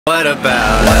What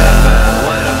about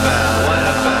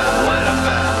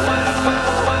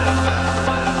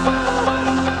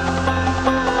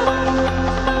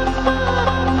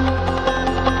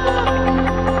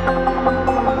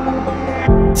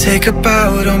Take a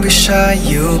bow, don't be shy,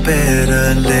 you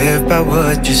better live by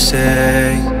what you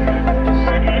say.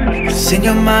 'Cause in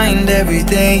your mind every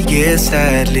day is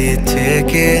sadly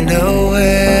taken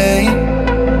away.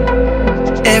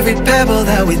 Every pebble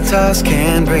that we toss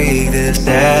can break this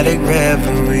static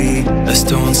reverie. A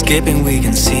stone skipping we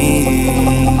can see.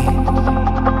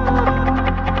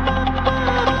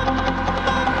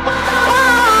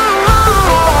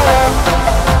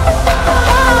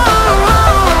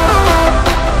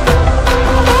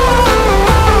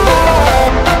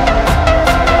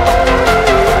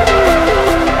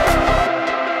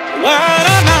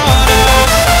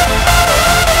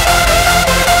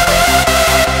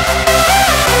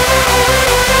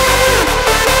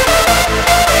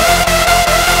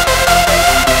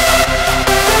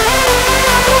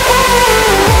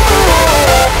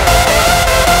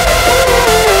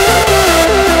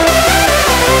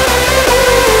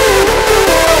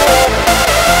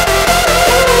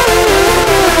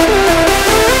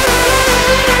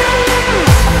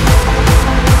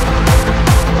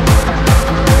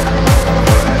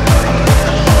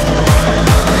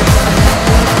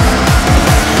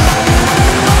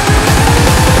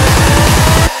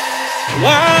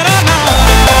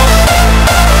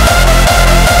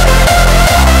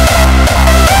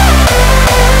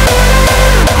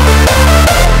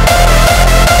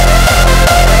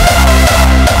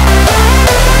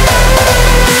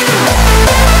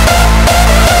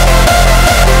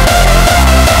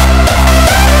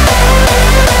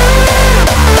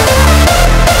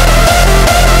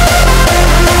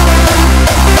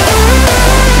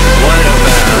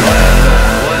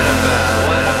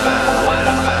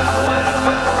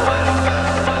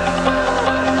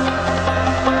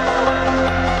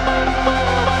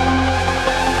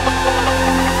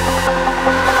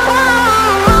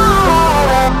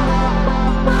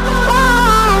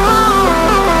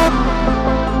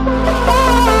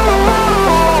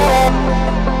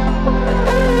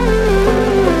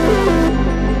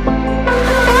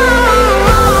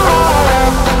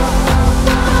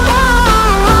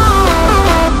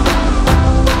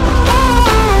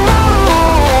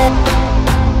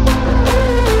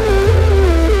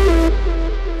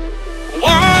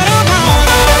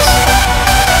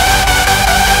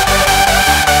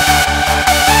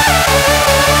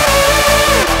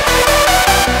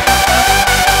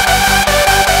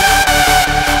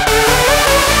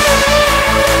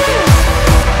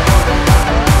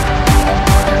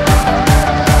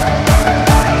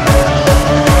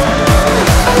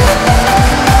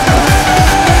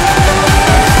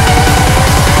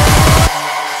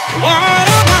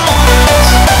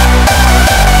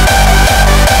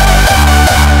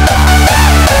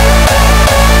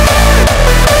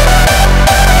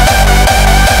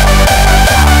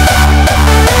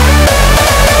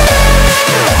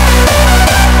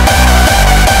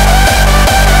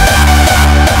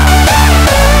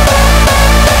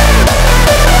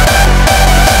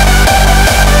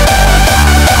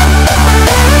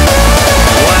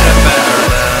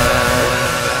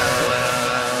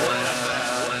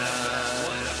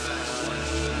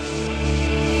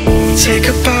 Take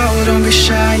a bow, don't be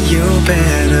shy, you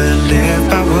better live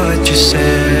by what you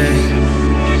say.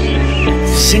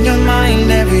 'Cause in your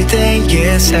mind every day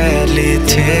is sadly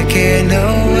taken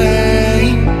away.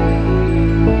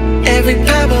 Every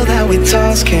pebble that we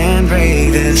toss can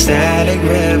break this static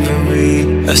reverie.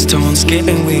 A stone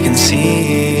skipping we can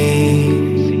see.